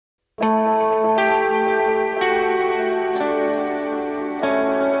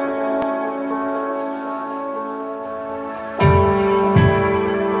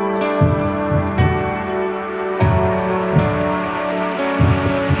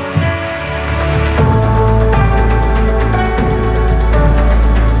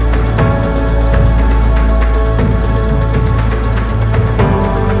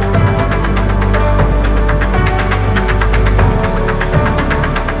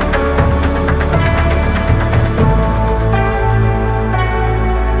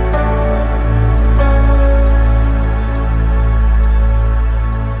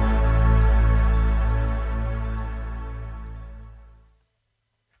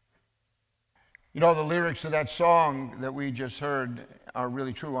You know, the lyrics of that song that we just heard are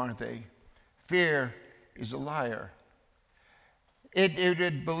really true, aren't they? Fear is a liar. It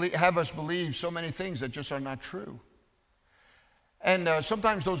would have us believe so many things that just are not true. And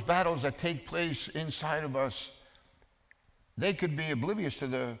sometimes those battles that take place inside of us, they could be oblivious to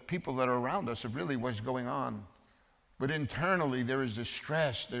the people that are around us of really what's going on. But internally, there is this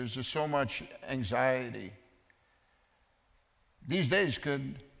stress. There's just so much anxiety. These days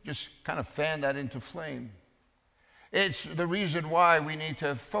could just kind of fan that into flame. It's the reason why we need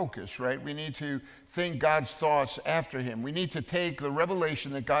to focus, right? We need to think God's thoughts after him. We need to take the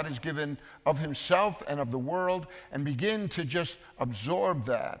revelation that God has given of himself and of the world and begin to just absorb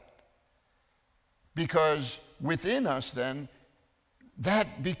that. Because within us then,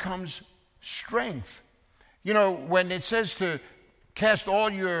 that becomes strength. You know, when it says to cast all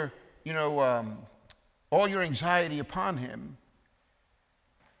your anxiety upon him,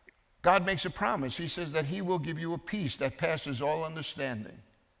 God makes a promise. He says that he will give you a peace that passes all understanding.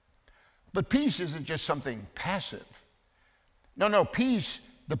 But peace isn't just something passive. No, peace,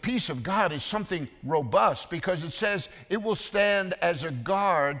 the peace of God is something robust because it says it will stand as a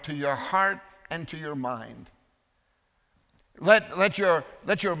guard to your heart and to your mind. Let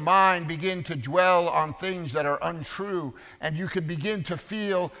your mind begin to dwell on things that are untrue, and you can begin to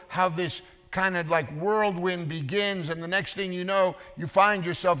feel how this kind of like whirlwind begins, and the next thing you know, you find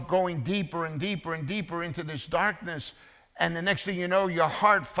yourself going deeper and deeper and deeper into this darkness, and the next thing you know, your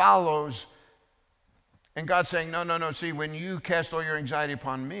heart follows, and God's saying, no, see, when you cast all your anxiety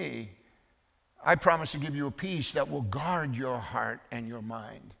upon me, I promise to give you a peace that will guard your heart and your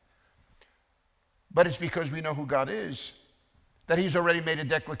mind. But it's because we know who God is, that he's already made a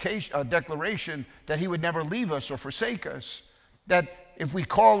declaration that he would never leave us or forsake us, that if we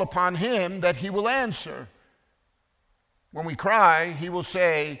call upon him, that he will answer. When we cry, he will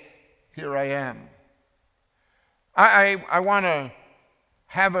say, here I am. I want to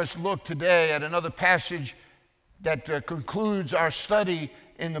have us look today at another passage that concludes our study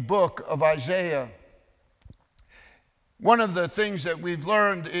in the book of Isaiah. One of the things that we've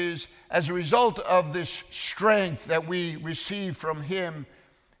learned is, as a result of this strength that we receive from him,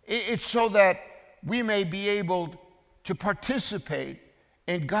 it's so that we may be able to participate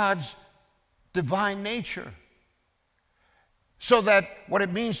in God's divine nature. So that what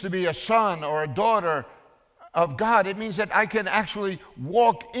it means to be a son or a daughter of God, it means that I can actually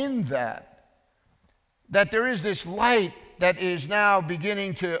walk in that. That there is this light that is now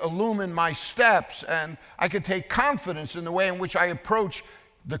beginning to illumine my steps, and I can take confidence in the way in which I approach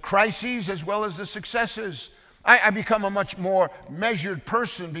the crises as well as the successes. I become a much more measured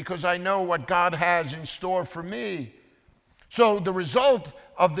person because I know what God has in store for me. So the result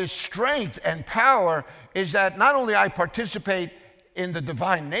of this strength and power is that not only I participate in the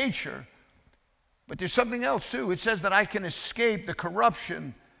divine nature, but there's something else too. It says that I can escape the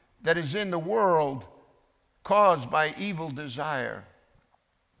corruption that is in the world caused by evil desire.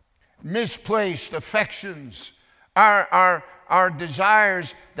 Misplaced affections, our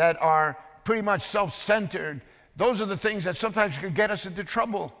desires that are pretty much self-centered, those are the things that sometimes can get us into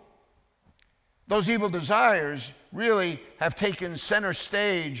trouble. Those evil desires really have taken center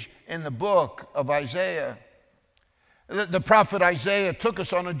stage in the book of Isaiah. The prophet Isaiah took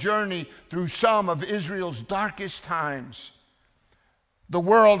us on a journey through some of Israel's darkest times. The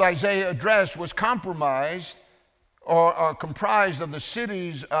world Isaiah addressed was comprised of the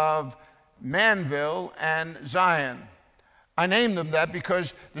cities of Manville and Zion. I named them that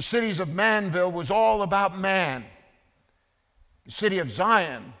because the cities of Manville was all about man. The city of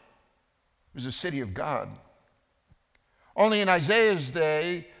Zion was a city of God. Only in Isaiah's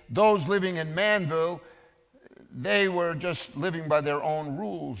day, those living in Manville, they were just living by their own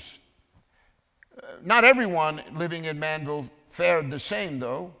rules. Not everyone living in Manville fared the same,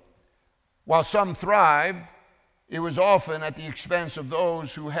 though. While some thrived, it was often at the expense of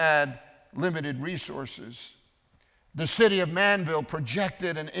those who had limited resources. The city of Manville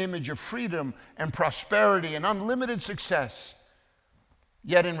projected an image of freedom and prosperity and unlimited success.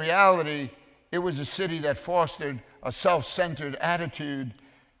 Yet in reality, it was a city that fostered a self-centered attitude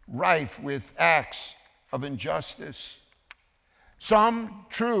rife with acts of injustice. Some,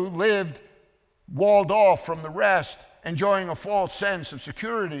 true, lived walled off from the rest, enjoying a false sense of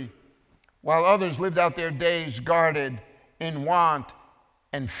security, while others lived out their days guarded, in want,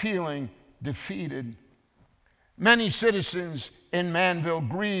 and feeling defeated. Many citizens in Manville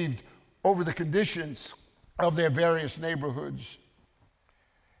grieved over the conditions of their various neighborhoods.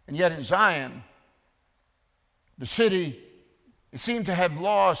 And yet in Zion, the city, it seemed to have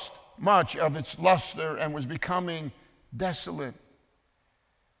lost much of its luster and was becoming desolate.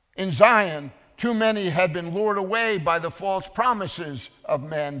 In Zion, Too many had been lured away by the false promises of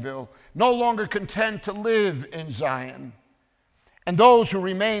Manville, no longer content to live in Zion. And those who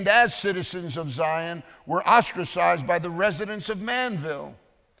remained as citizens of Zion were ostracized by the residents of Manville.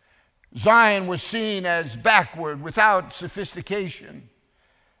 Zion was seen as backward, without sophistication.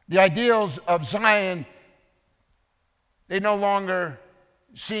 The ideals of Zion, they no longer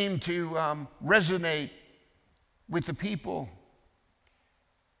seemed to resonate with the people.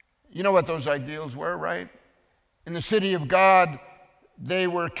 You know what those ideals were, right? In the city of God, they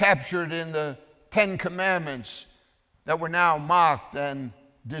were captured in the 10 Commandments that were now mocked and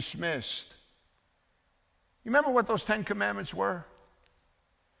dismissed. You remember what those 10 Commandments were?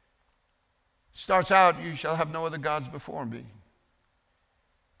 It starts out, you shall have no other gods before me.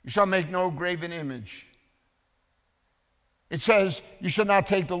 You shall make no graven image. It says, you shall not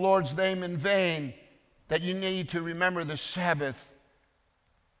take the Lord's name in vain, that you need to remember the Sabbath,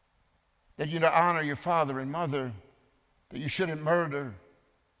 that you to honor your father and mother, that you shouldn't murder,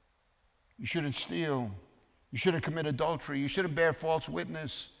 you shouldn't steal, you shouldn't commit adultery, you shouldn't bear false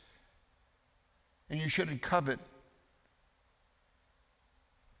witness, and you shouldn't covet.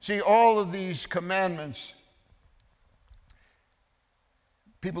 See, all of these commandments,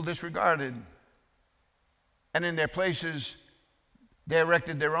 people disregarded. And in their places, they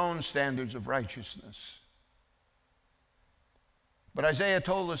erected their own standards of righteousness. But Isaiah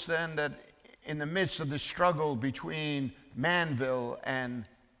told us then that in the midst of the struggle between Manville and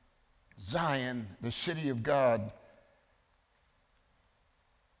Zion, the city of God,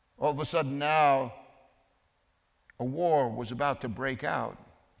 all of a sudden now a war was about to break out.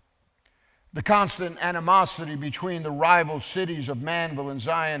 The constant animosity between the rival cities of Manville and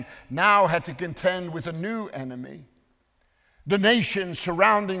Zion now had to contend with a new enemy. The nations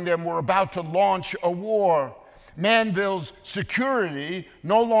surrounding them were about to launch a war. Manville's security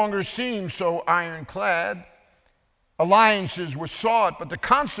no longer seemed so ironclad. Alliances were sought, but the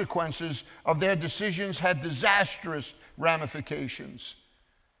consequences of their decisions had disastrous ramifications.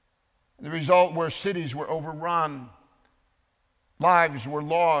 The result were cities were overrun, lives were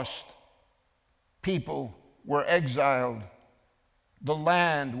lost, people were exiled, the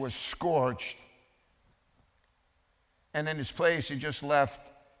land was scorched, and in its place he just left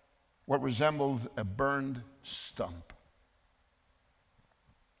what resembled a burned stump.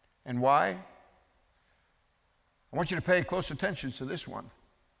 And why? I want you to pay close attention to this one,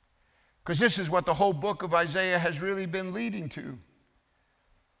 because this is what the whole book of Isaiah has really been leading to.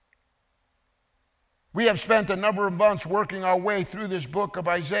 We have spent a number of months working our way through this book of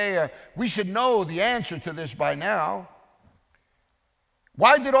Isaiah. We should know the answer to this by now.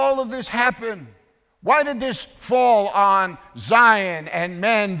 Why did all of this happen? Why did this fall on Zion and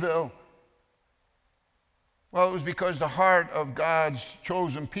Manville? Well, it was because the heart of God's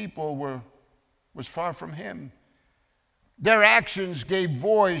chosen people was far from him. Their actions gave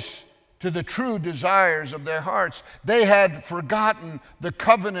voice to the true desires of their hearts. They had forgotten the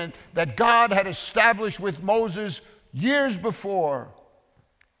covenant that God had established with Moses years before.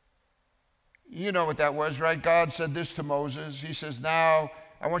 You know what that was, right? God said this to Moses. He says, now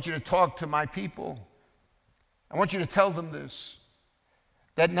I want you to talk to my people. I want you to tell them this,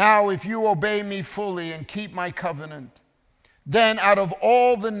 that now if you obey me fully and keep my covenant, then out of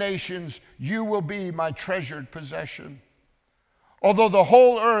all the nations you will be my treasured possession. Although the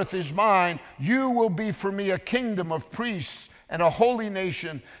whole earth is mine, you will be for me a kingdom of priests and a holy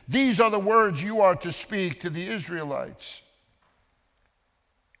nation. These are the words you are to speak to the Israelites.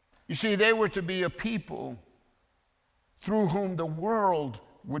 You see, they were to be a people through whom the world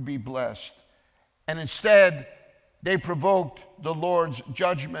would be blessed. And instead, they provoked the Lord's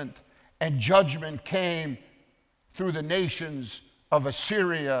judgment, and judgment came through the nations of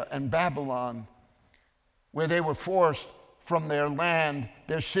Assyria and Babylon, where they were forced from their land,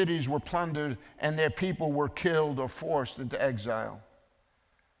 their cities were plundered, and their people were killed or forced into exile.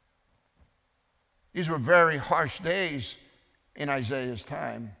 These were very harsh days in Isaiah's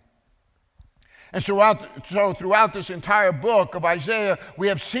time. And so throughout this entire book of Isaiah, we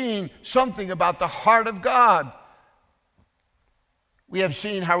have seen something about the heart of God. We have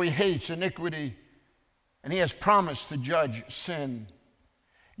seen how he hates iniquity, and he has promised to judge sin.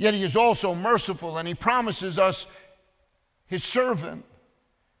 Yet he is also merciful, and he promises us his servant,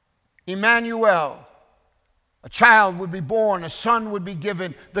 Emmanuel. A child would be born, a son would be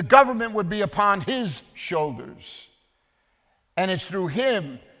given, the government would be upon his shoulders. And it's through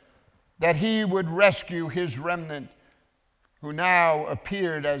him that he would rescue his remnant, who now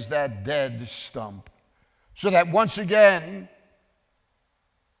appeared as that dead stump. So that once again,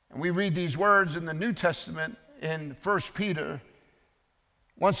 and we read these words in the New Testament in 1 Peter,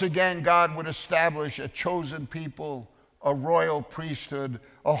 Once again, God would establish a chosen people, a royal priesthood,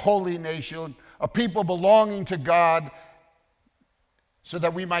 a holy nation, a people belonging to God, so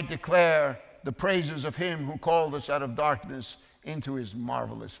that we might declare the praises of him who called us out of darkness into his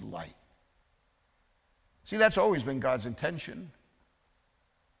marvelous light. See, that's always been God's intention,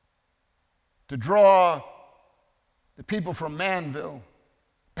 to draw the people from Manville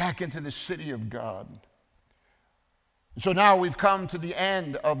back into the city of God. So now we've come to the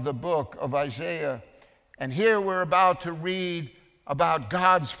end of the book of Isaiah, and here we're about to read about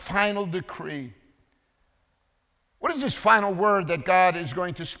God's final decree. What is this final word that God is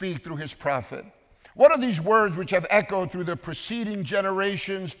going to speak through his prophet? What are these words which have echoed through the preceding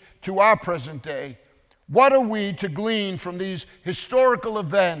generations to our present day? What are we to glean from these historical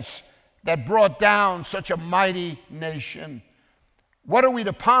events that brought down such a mighty nation? What are we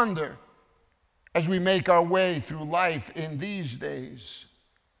to ponder as we make our way through life in these days?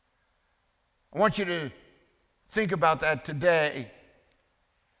 I want you to think about that today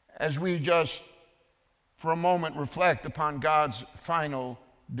as we just for a moment reflect upon God's final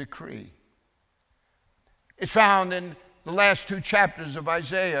decree. It's found in the last two chapters of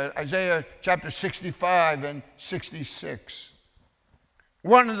Isaiah, Isaiah chapter 65 and 66.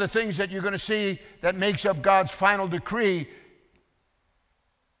 One of the things that you're going to see that makes up God's final decree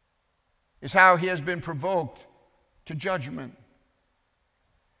is how he has been provoked to judgment.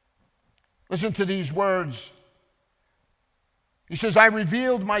 Listen to these words. He says, I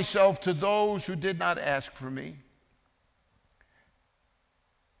revealed myself to those who did not ask for me.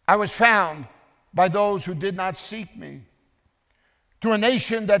 I was found by those who did not seek me. To a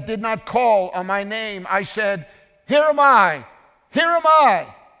nation that did not call on my name, I said, here am I, here am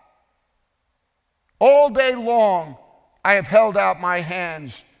I. All day long, I have held out my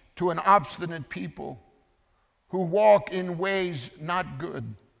hands to an obstinate people who walk in ways not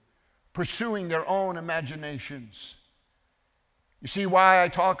good, pursuing their own imaginations. You see why I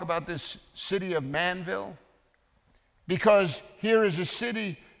talk about this city of Manville? Because here is a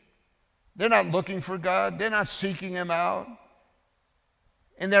city, they're not looking for God, they're not seeking him out.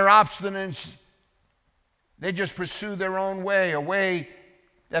 In their obstinance, they just pursue their own way, a way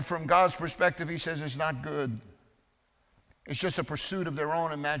that from God's perspective, he says, is not good. It's just a pursuit of their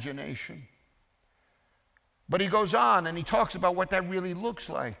own imagination. But he goes on and he talks about what that really looks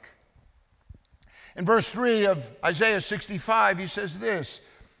like. In verse 3 of Isaiah 65, he says this,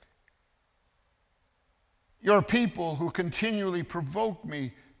 your people who continually provoke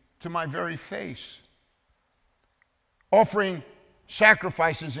me to my very face, offering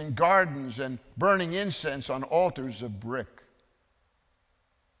sacrifices in gardens and burning incense on altars of brick,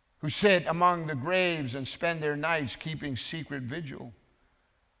 who sit among the graves and spend their nights keeping secret vigil,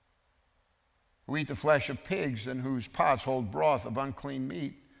 who eat the flesh of pigs and whose pots hold broth of unclean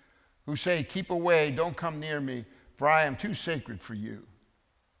meat, who say, keep away, don't come near me, for I am too sacred for you.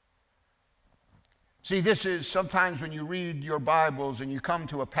 See, this is sometimes when you read your Bibles and you come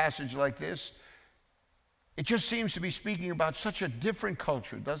to a passage like this, it just seems to be speaking about such a different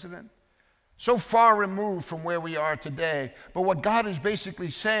culture, doesn't it? So far removed from where we are today. But what God is basically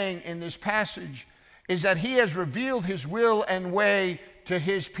saying in this passage is that he has revealed his will and way to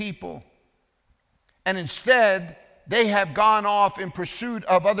his people. And instead, they have gone off in pursuit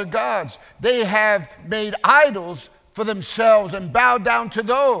of other gods. They have made idols for themselves and bowed down to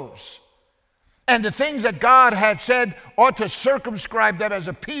those. And the things that God had said ought to circumscribe them as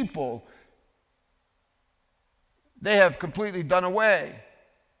a people, they have completely done away.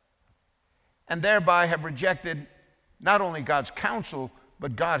 And thereby have rejected not only God's counsel,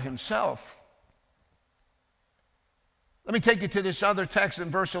 but God himself. Let me take you to this other text in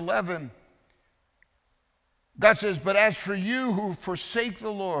verse 11. God says, but as for you who forsake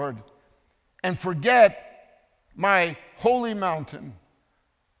the Lord and forget my holy mountain,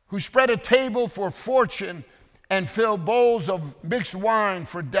 who spread a table for fortune and fill bowls of mixed wine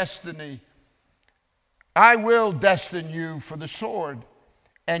for destiny, I will destine you for the sword,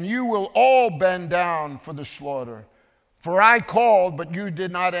 and you will all bend down for the slaughter. For I called, but you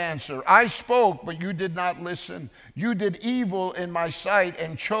did not answer. I spoke, but you did not listen. You did evil in my sight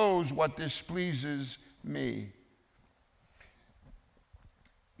and chose what displeases me.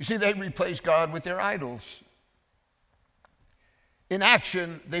 You see, they replaced God with their idols. In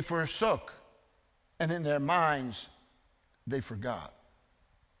action, they forsook, and in their minds, they forgot.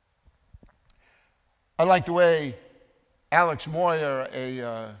 I like the way Alex Moyer,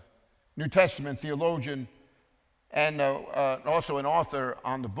 a New Testament theologian and also an author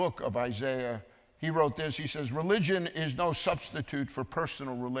on the book of Isaiah, he wrote this. He says, religion is no substitute for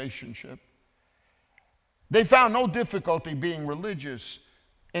personal relationship. They found no difficulty being religious,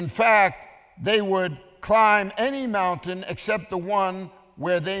 In fact, they would climb any mountain except the one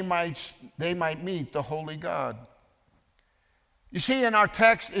where they might meet the holy God. You see, in our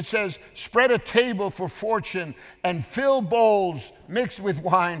text, it says, spread a table for fortune and fill bowls mixed with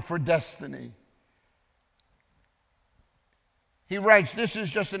wine for destiny. He writes, this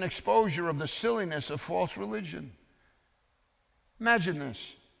is just an exposure of the silliness of false religion. Imagine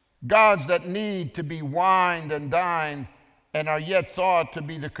this. Gods that need to be wined and dined and are yet thought to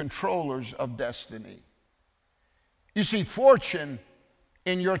be the controllers of destiny. You see, fortune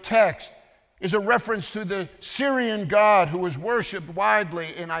in your text is a reference to the Syrian god who was worshipped widely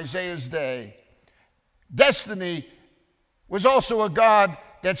in Isaiah's day. Destiny was also a god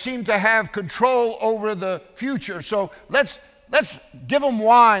that seemed to have control over the future. So let's give them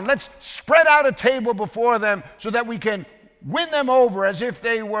wine. Let's spread out a table before them so that we can win them over as if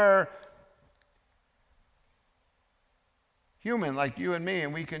they were human like you and me,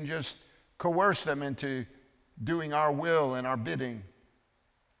 and we can just coerce them into doing our will and our bidding.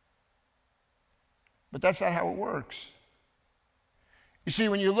 But that's not how it works. You see,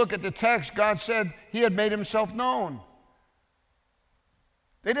 when you look at the text, God said he had made himself known.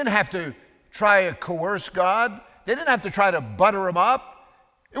 They didn't have to try to coerce God. They didn't have to try to butter him up.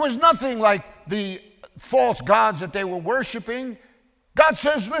 It was nothing like the false gods that they were worshiping. God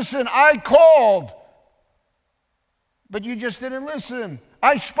says, listen, I called, but you just didn't listen.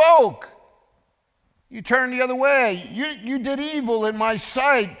 I spoke. You turned the other way. You did evil in my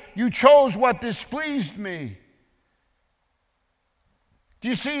sight. You chose what displeased me. Do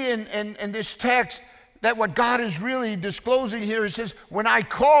you see in this text that what God is really disclosing here? It says, when I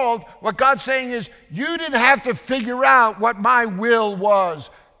called, what God's saying is, you didn't have to figure out what my will was,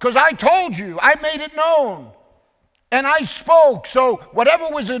 because I told you. I made it known. And I spoke. So whatever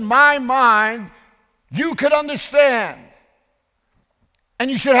was in my mind, you could understand. And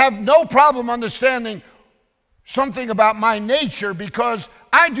you should have no problem understanding something about my nature, because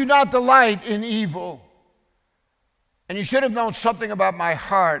I do not delight in evil. And you should have known something about my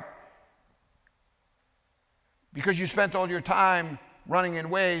heart, because you spent all your time running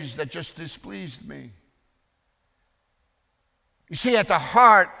in ways that just displeased me. You see, at the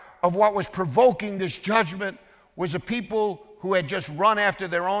heart of what was provoking this judgment was a people who had just run after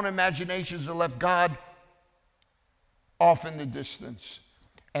their own imaginations and left God off in the distance.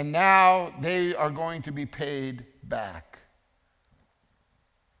 And now they are going to be paid back.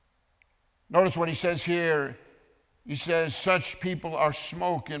 Notice what he says here. He says, such people are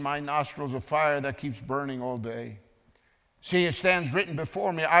smoke in my nostrils, a fire that keeps burning all day. See, it stands written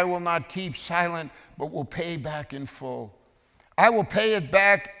before me, I will not keep silent, but will pay back in full. I will pay it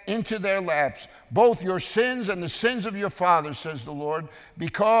back into their laps, both your sins and the sins of your fathers, says the Lord,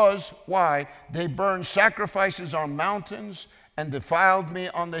 because, why? They burned sacrifices on mountains and defiled me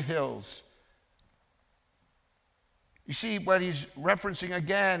on the hills. You see, what he's referencing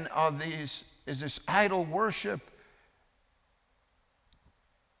again is this idol worship.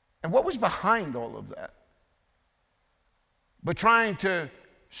 And what was behind all of that? But trying to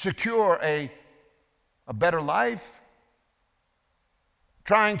secure a better life,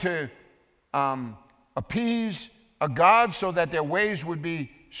 trying to appease a God so that their ways would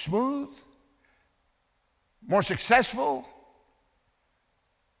be smooth, more successful.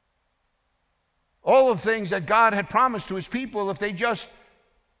 All of things that God had promised to his people if they just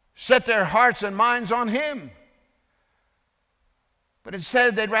set their hearts and minds on him. But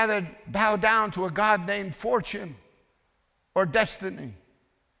instead, they'd rather bow down to a God named fortune or destiny.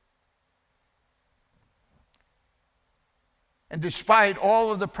 And despite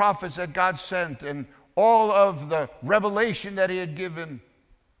all of the prophets that God sent and all of the revelation that he had given,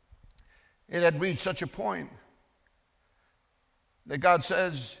 it had reached such a point that God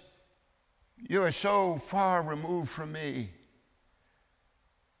says, you are so far removed from me.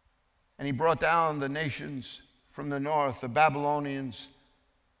 And he brought down the nations from the north, the Babylonians,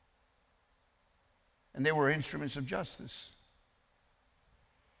 and they were instruments of justice.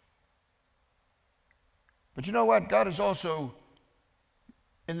 But you know what? God is also,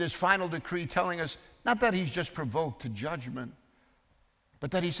 in this final decree, telling us, not that he's just provoked to judgment,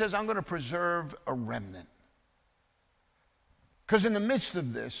 but that he says, I'm going to preserve a remnant. Because in the midst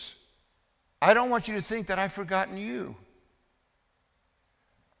of this, I don't want you to think that I've forgotten you.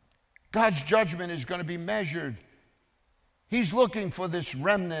 God's judgment is going to be measured. He's looking for this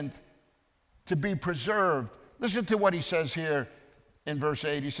remnant to be preserved. Listen to what he says here in verse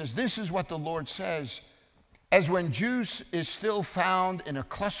 8. He says, this is what the Lord says. As when juice is still found in a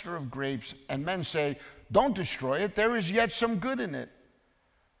cluster of grapes, and men say, don't destroy it, there is yet some good in it.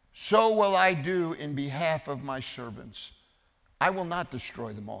 So will I do in behalf of my servants. I will not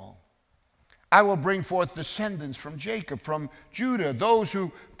destroy them all. I will bring forth descendants from Jacob, from Judah, those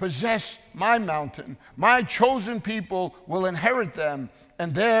who possess my mountain. My chosen people will inherit them,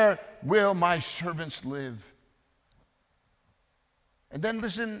 and there will my servants live. And then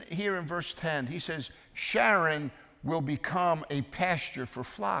listen here in verse 10. He says, Sharon will become a pasture for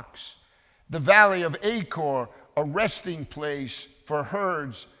flocks, the valley of Achor, a resting place for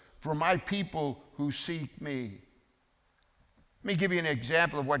herds, for my people who seek me. Let me give you an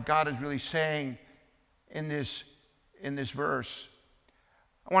example of what God is really saying in this verse.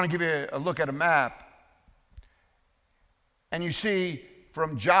 I want to give you a look at a map. And you see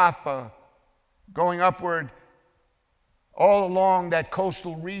from Joppa going upward all along that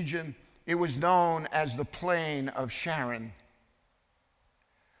coastal region, it was known as the plain of Sharon.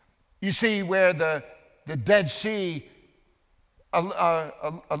 You see where the Dead Sea,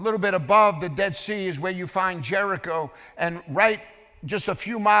 a little bit above the Dead Sea is where you find Jericho, and right just a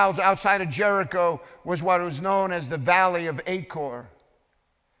few miles outside of Jericho was what was known as the Valley of Achor.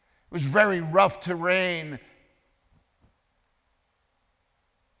 It was very rough terrain.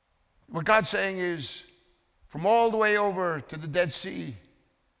 What God's saying is, from all the way over to the Dead Sea,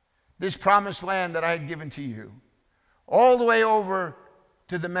 this promised land that I had given to you, all the way over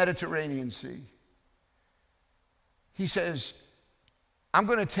to the Mediterranean Sea, he says, I'm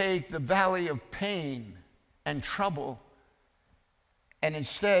going to take the valley of pain and trouble, and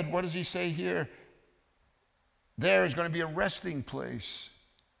instead, what does he say here? There is going to be a resting place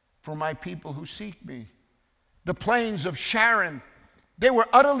for my people who seek me. The plains of Sharon, they were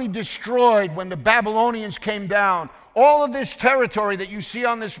utterly destroyed when the Babylonians came down. All of this territory that you see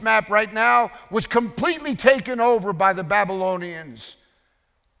on this map right now was completely taken over by the Babylonians.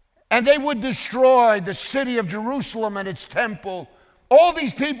 And they would destroy the city of Jerusalem and its temple. All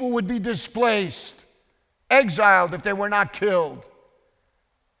these people would be displaced, exiled if they were not killed.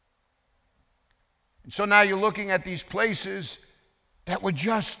 And so now you're looking at these places that were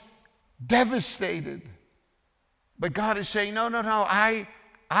just devastated. But God is saying, no, I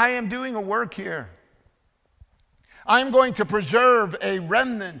am doing a work here. I'm going to preserve a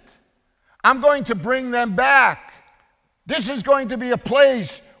remnant. I'm going to bring them back. This is going to be a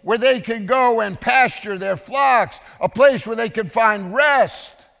place where they can go and pasture their flocks, a place where they can find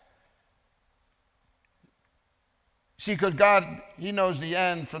rest. See, because God, he knows the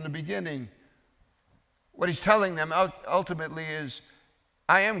end from the beginning. What he's telling them ultimately is,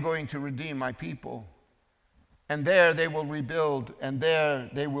 I am going to redeem my people. And there they will rebuild, and there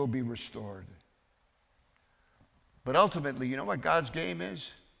they will be restored. But ultimately, you know what God's game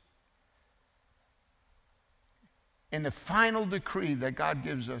is? In the final decree that God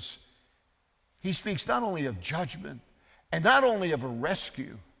gives us, he speaks not only of judgment and not only of a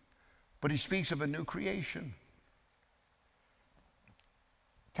rescue, but he speaks of a new creation.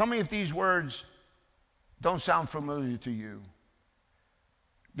 Tell me if these words don't sound familiar to you.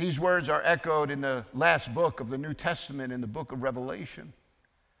 These words are echoed in the last book of the New Testament, in the book of Revelation.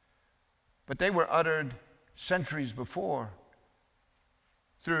 But they were uttered centuries before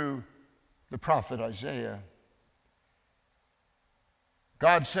through the prophet Isaiah.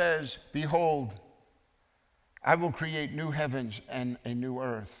 God says, behold, I will create new heavens and a new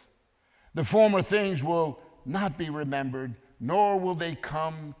earth. The former things will not be remembered, nor will they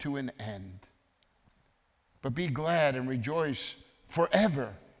come to an end. But be glad and rejoice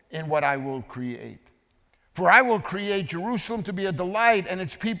forever in what I will create. For I will create Jerusalem to be a delight and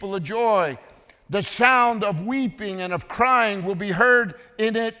its people a joy. The sound of weeping and of crying will be heard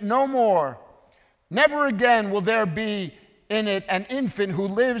in it no more. Never again will there be in it an infant who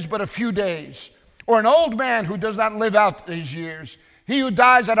lives but a few days, or an old man who does not live out his years. He who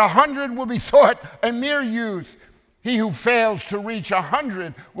dies at 100 will be thought a mere youth. He who fails to reach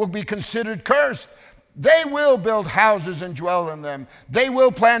 100 will be considered cursed. They will build houses and dwell in them. They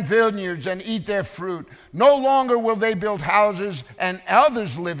will plant vineyards and eat their fruit. No longer will they build houses and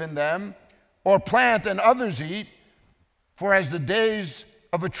others live in them, or plant and others eat. For as the days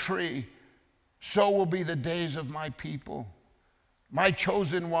of a tree, so will be the days of my people. My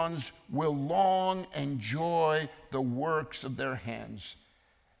chosen ones will long enjoy the works of their hands.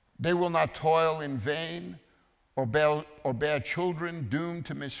 They will not toil in vain or bear children doomed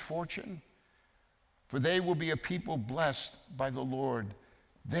to misfortune. For they will be a people blessed by the Lord,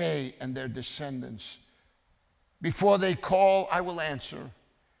 they and their descendants. Before they call, I will answer,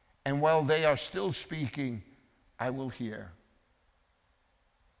 and while they are still speaking, I will hear.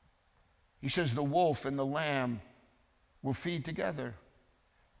 He says the wolf and the lamb will feed together.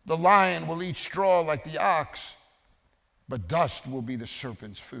 The lion will eat straw like the ox, but dust will be the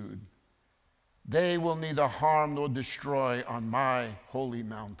serpent's food. They will neither harm nor destroy on my holy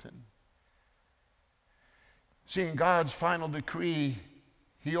mountain. See, in God's final decree,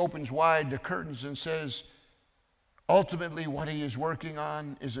 he opens wide the curtains and says, ultimately what he is working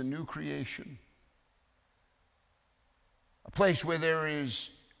on is a new creation. A place where there is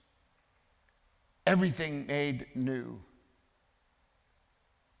everything made new.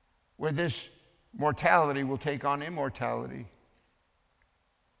 Where this mortality will take on immortality.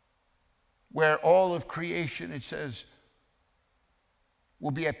 Where all of creation, it says,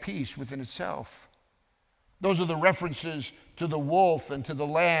 will be at peace within itself. Those are the references to the wolf and to the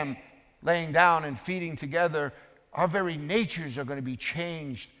lamb laying down and feeding together. Our very natures are going to be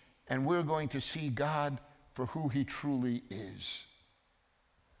changed, and we're going to see God for who he truly is.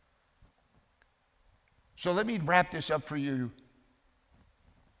 So let me wrap this up for you.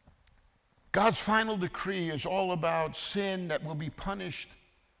 God's final decree is all about sin that will be punished.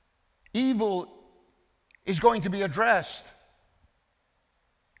 Evil is going to be addressed.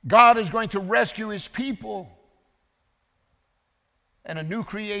 God is going to rescue his people. And a new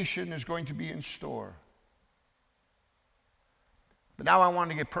creation is going to be in store. But now I want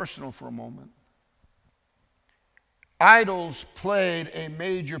to get personal for a moment. Idols played a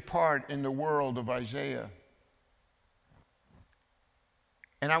major part in the world of Isaiah.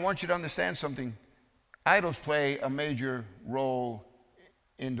 And I want you to understand something. Idols play a major role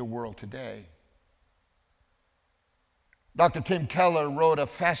in the world today. Dr. Tim Keller wrote a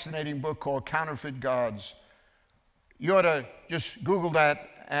fascinating book called Counterfeit Gods. You ought to just Google that,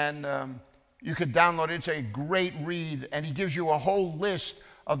 and you could download it. It's a great read, and he gives you a whole list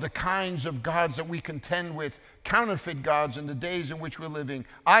of the kinds of gods that we contend with, counterfeit gods in the days in which we're living,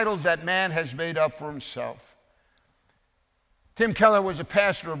 idols that man has made up for himself. Tim Keller was a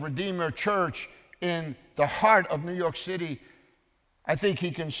pastor of Redeemer Church in the heart of New York City. I think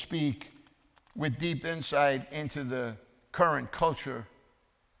he can speak with deep insight into the current culture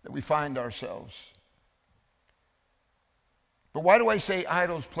that we find ourselves. But why do I say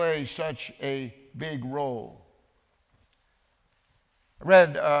idols play such a big role? I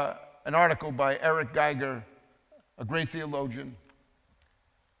read an article by Eric Geiger, a great theologian.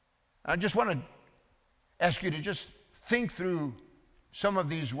 I just want to ask you to just think through some of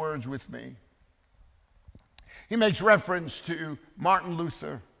these words with me. He makes reference to Martin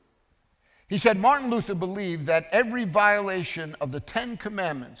Luther. He said Martin Luther believed that every violation of the 10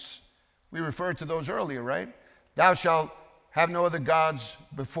 Commandments, we referred to those earlier, right? Thou shalt have no other gods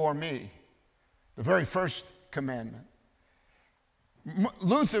before me. The very first commandment.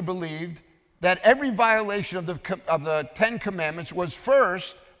 Luther believed that every violation of the 10 Commandments was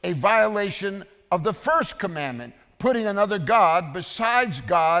first a violation of the first commandment, putting another God besides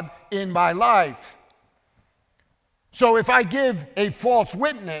God in my life. So if I give a false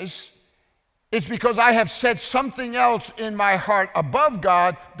witness, it's because I have set something else in my heart above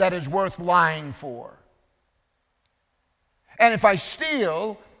God that is worth lying for. And if I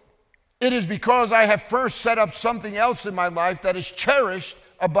steal, it is because I have first set up something else in my life that is cherished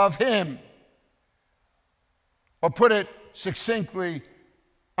above him. Or put it succinctly,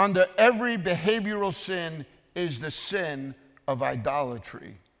 under every behavioral sin is the sin of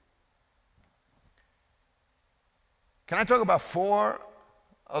idolatry. Can I talk about 4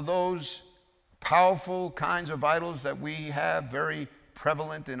 of those powerful kinds of idols that we have very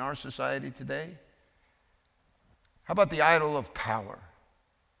prevalent in our society today? How about the idol of power?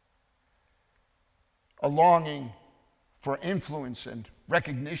 A longing for influence and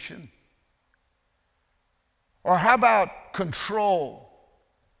recognition. Or how about control?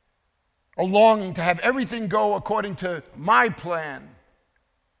 A longing to have everything go according to my plan.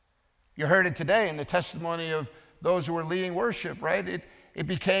 You heard it today in the testimony of those who were leading worship, right? It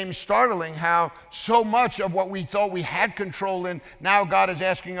became startling how so much of what we thought we had control in, now God is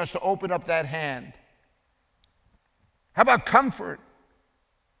asking us to open up that hand. How about comfort?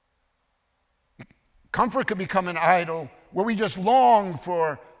 Comfort could become an idol where we just long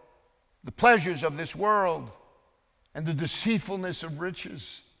for the pleasures of this world and the deceitfulness of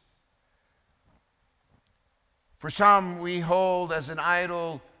riches. For some, we hold as an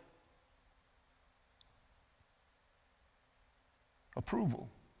idol approval,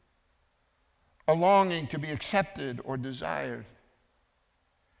 a longing to be accepted or desired.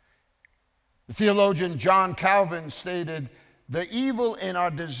 The theologian John Calvin stated, "The evil in our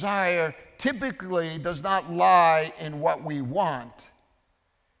desire typically does not lie in what we want,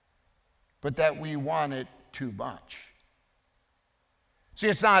 but that we want it too much." See,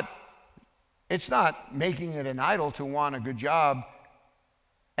 it's not making it an idol to want a good job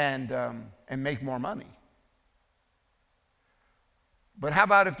and make more money. But how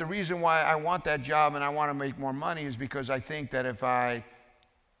about if the reason why I want that job and I want to make more money is because I think that if I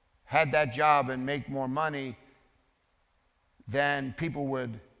had that job and make more money, then people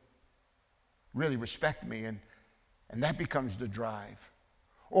would really respect me, and that becomes the drive.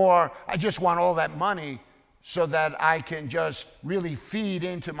 Or I just want all that money so that I can just really feed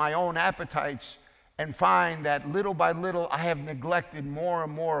into my own appetites and find that little by little I have neglected more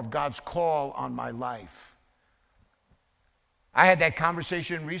and more of God's call on my life. I had that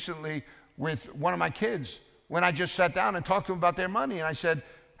conversation recently with one of my kids when I just sat down and talked to them about their money. And I said,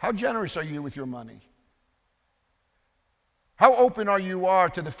 how generous are you with your money? How open are you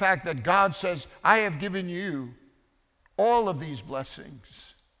to the fact that God says, I have given you all of these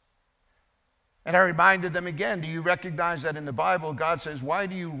blessings? And I reminded them again, do you recognize that in the Bible, God says, why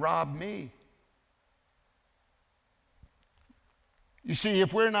do you rob me? You see,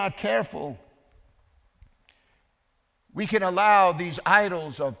 if we're not careful, we can allow these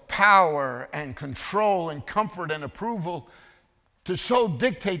idols of power and control and comfort and approval to so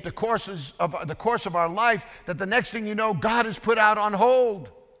dictate the course of our life that the next thing you know, God is put out on hold.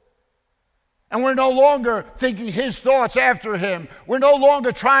 And we're no longer thinking His thoughts after Him. We're no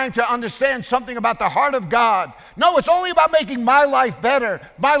longer trying to understand something about the heart of God. No, it's only about making my life better,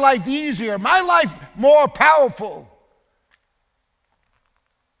 my life easier, my life more powerful.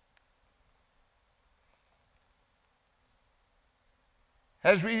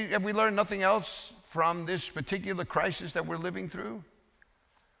 Have we learned nothing else from this particular crisis that we're living through?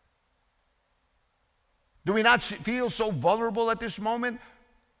 Do we not feel so vulnerable at this moment?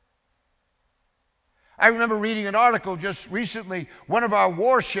 I remember reading an article just recently. One of our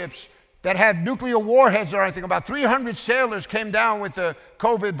warships that had nuclear warheads or anything, about 300 sailors came down with the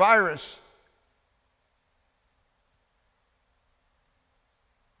COVID virus.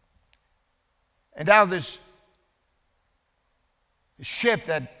 And now this ship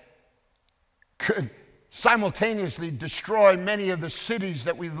that could simultaneously destroy many of the cities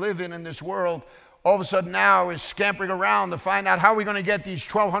that we live in this world, all of a sudden now is scampering around to find out how are we going to get these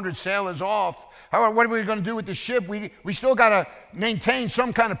 1,200 sailors off. What are we going to do with the ship? We still got to maintain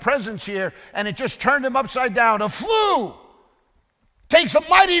some kind of presence here, and it just turned them upside down. A flu takes a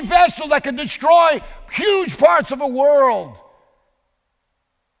mighty vessel that can destroy huge parts of a world.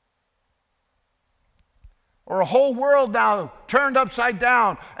 Or a whole world now turned upside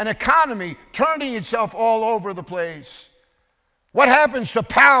down, an economy turning itself all over the place. What happens to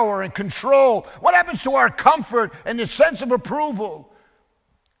power and control? What happens to our comfort and the sense of approval?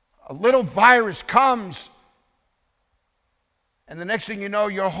 A little virus comes, and the next thing you know,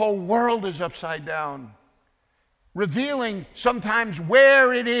 your whole world is upside down, revealing sometimes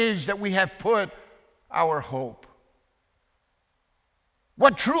where it is that we have put our hope.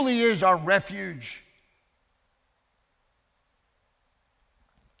 What truly is our refuge?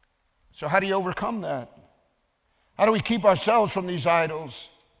 So how do you overcome that? How do we keep ourselves from these idols?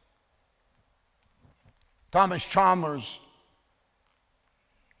 Thomas Chalmers,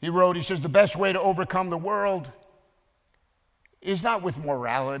 he says, the best way to overcome the world is not with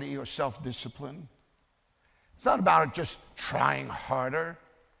morality or self-discipline. It's not about just trying harder.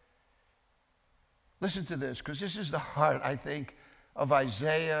 Listen to this, because this is the heart, I think, of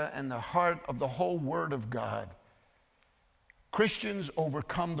Isaiah and the heart of the whole Word of God. Christians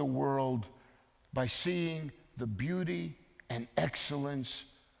overcome the world by seeing the beauty and excellence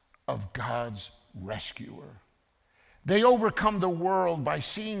of God's rescuer. They overcome the world by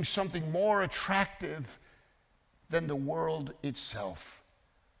seeing something more attractive than the world itself,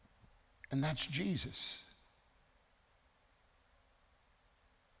 and that's Jesus.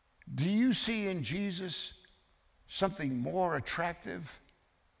 Do you see in Jesus something more attractive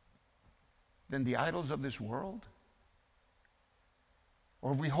than the idols of this world?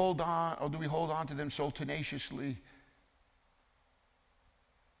 Or do we hold on to them so tenaciously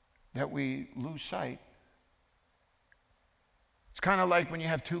that we lose sight? It's kind of like when you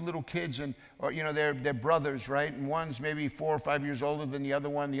have two little kids or they're brothers, right? And one's maybe 4 or 5 years older than the other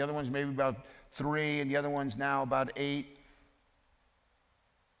one. The other one's maybe about 3, and the other one's now about 8.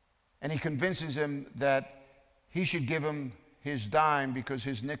 And he convinces him that he should give him his dime because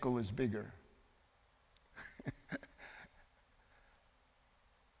his nickel is bigger.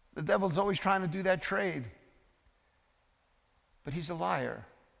 The devil's always trying to do that trade. But he's a liar.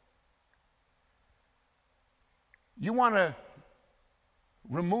 You want to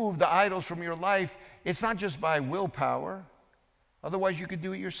remove the idols from your life, it's not just by willpower. Otherwise, you could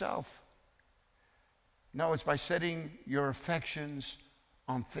do it yourself. No, it's by setting your affections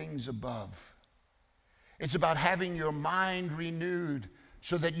on things above. It's about having your mind renewed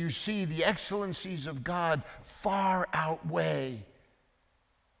so that you see the excellencies of God far outweigh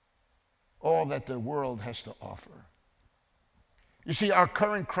all that the world has to offer. You see, our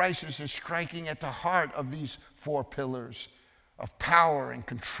current crisis is striking at the heart of these four pillars of power and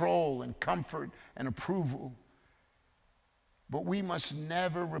control and comfort and approval. But we must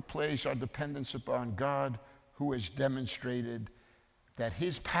never replace our dependence upon God, who has demonstrated that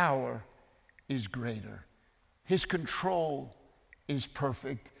his power is greater, his control is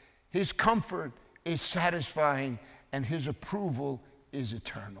perfect, his comfort is satisfying, and his approval is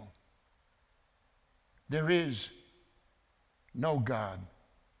eternal. There is no God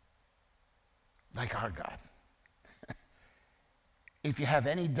like our God. If you have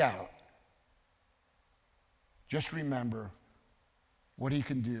any doubt, just remember what he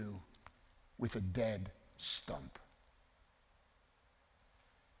can do with a dead stump.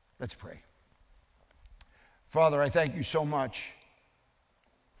 Let's pray. Father, I thank you so much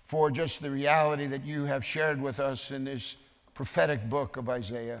for just the reality that you have shared with us in this prophetic book of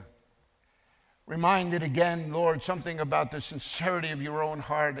Isaiah. Reminded again, Lord, something about the sincerity of your own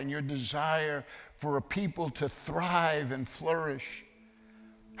heart and your desire for a people to thrive and flourish.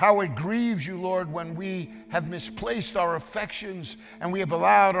 How it grieves you, Lord, when we have misplaced our affections and we have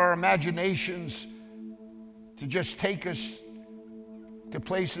allowed our imaginations to just take us to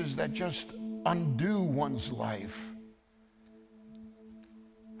places that just undo one's life.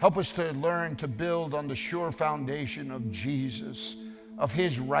 Help us to learn to build on the sure foundation of Jesus, of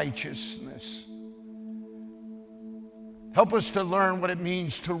his righteousness. Help us to learn what it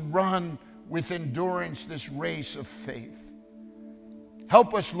means to run with endurance this race of faith.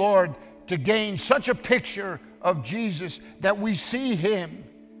 Help us, Lord, to gain such a picture of Jesus that we see him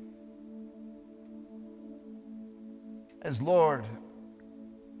as Lord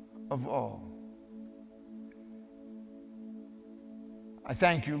of all. I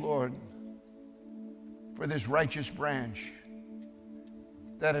thank you, Lord, for this righteous branch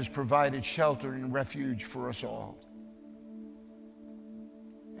that has provided shelter and refuge for us all.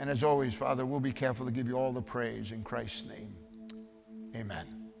 And as always, Father, we'll be careful to give you all the praise in Christ's name. Amen.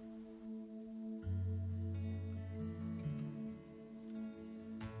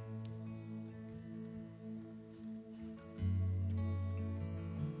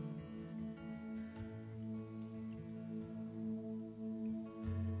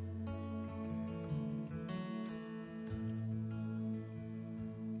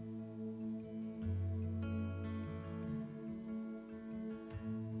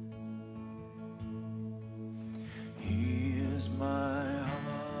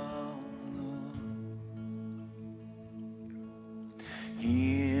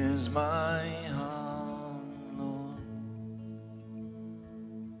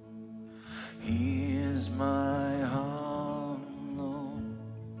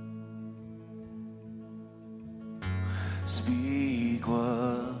 Speak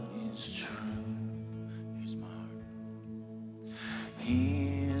what is true. Here's my heart.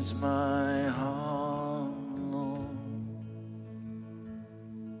 Here's my heart, Lord.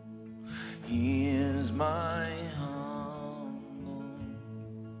 Here's my heart, Lord.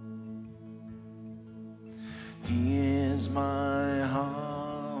 Here's my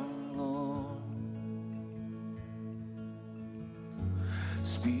heart, Lord.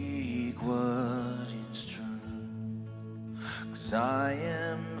 Speak what is true. 'Cause I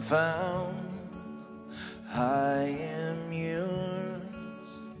am found, I am yours,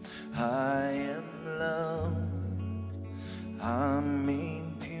 I am loved, I'm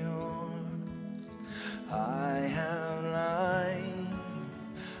made pure, I have life,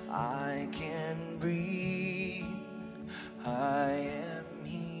 I can breathe, I am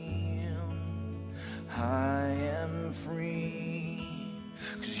healed, I am free,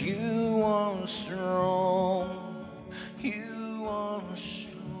 'cause you are strong, you are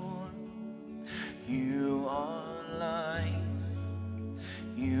sure, you are light.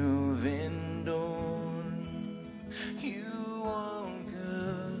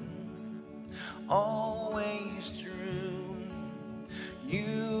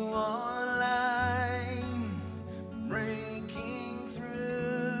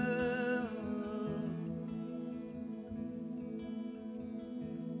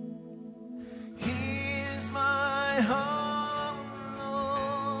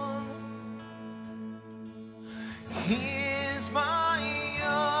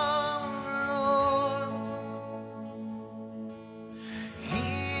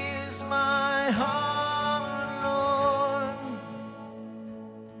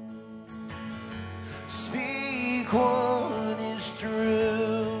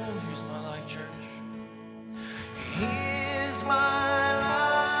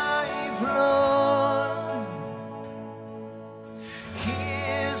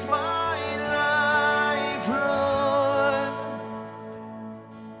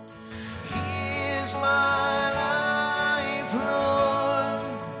 is my life, Lord.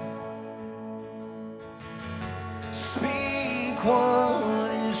 Speak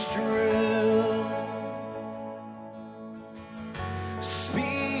what is true.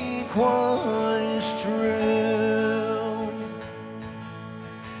 Speak what is true.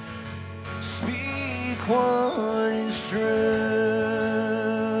 Speak what is true.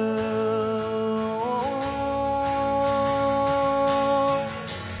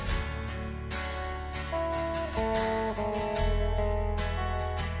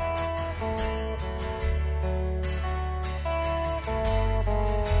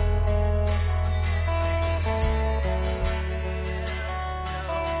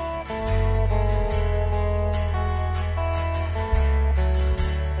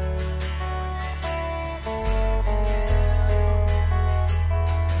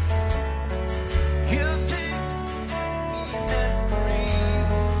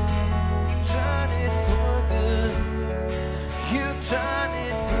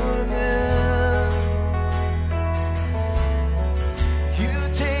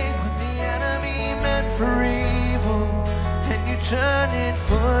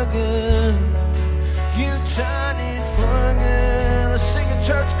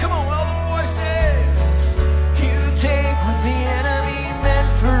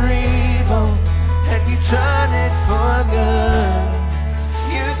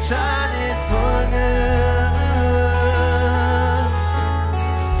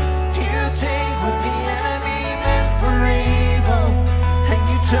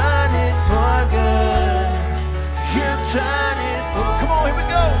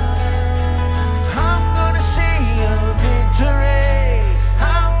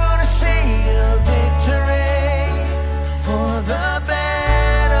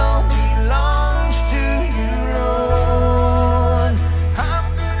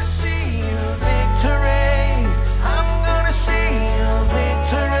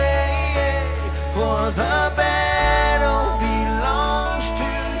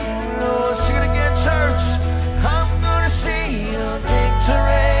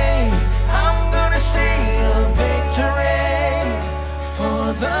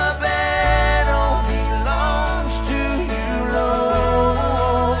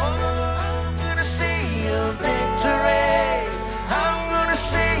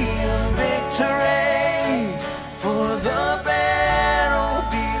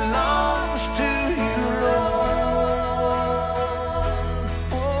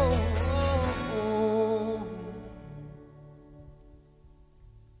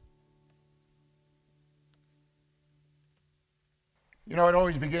 You know, it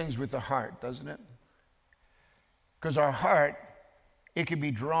always begins with the heart, doesn't it? Because our heart, it can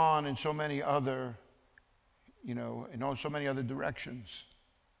be drawn in so many other, so many other directions.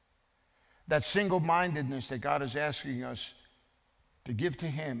 That single-mindedness that God is asking us to give to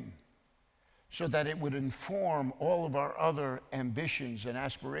Him so that it would inform all of our other ambitions and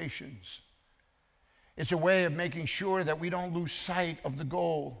aspirations. It's a way of making sure that we don't lose sight of the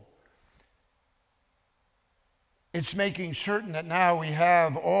goal. It's making certain that now we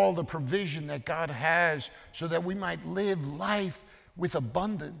have all the provision that God has so that we might live life with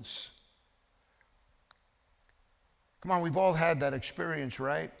abundance. Come on, we've all had that experience,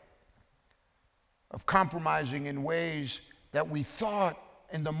 right? Of compromising in ways that we thought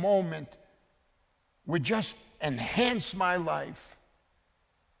in the moment would just enhance my life.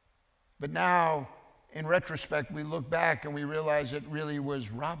 But now, in retrospect, we look back and we realize it really was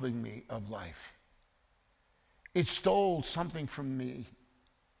robbing me of life. It stole something from me.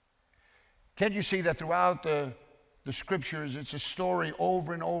 Can't you see that throughout the scriptures, it's a story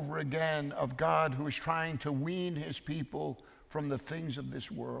over and over again of God who is trying to wean His people from the things of this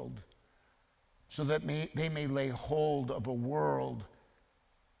world so that they may lay hold of a world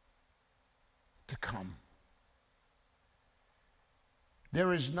to come.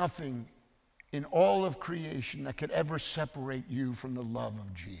 There is nothing in all of creation that could ever separate you from the love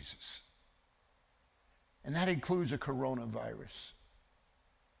of Jesus. And that includes a coronavirus.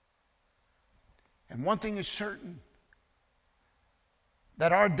 And one thing is certain,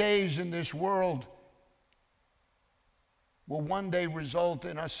 that our days in this world will one day result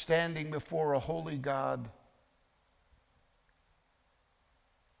in us standing before a holy God.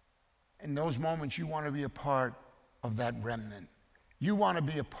 In those moments, you want to be a part of that remnant. You want to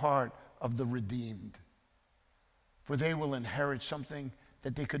be a part of the redeemed. For they will inherit something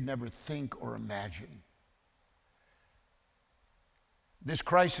that they could never think or imagine. This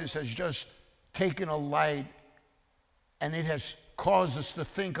crisis has just taken a light, and it has caused us to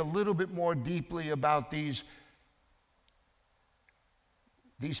think a little bit more deeply about these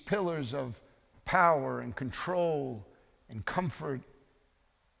pillars of power and control and comfort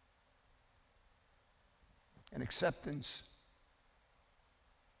and acceptance.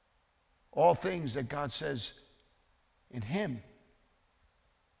 All things that God says in Him.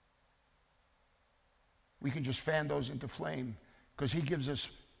 We can just fan those into flame because He gives us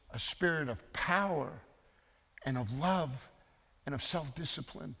a spirit of power and of love and of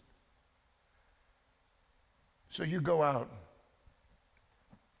self-discipline. So you go out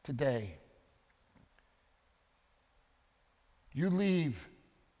today. You leave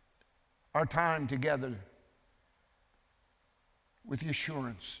our time together with the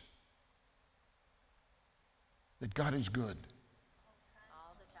assurance that God is good.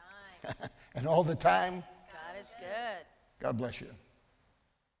 All the time. And all the time, God is good. God bless you.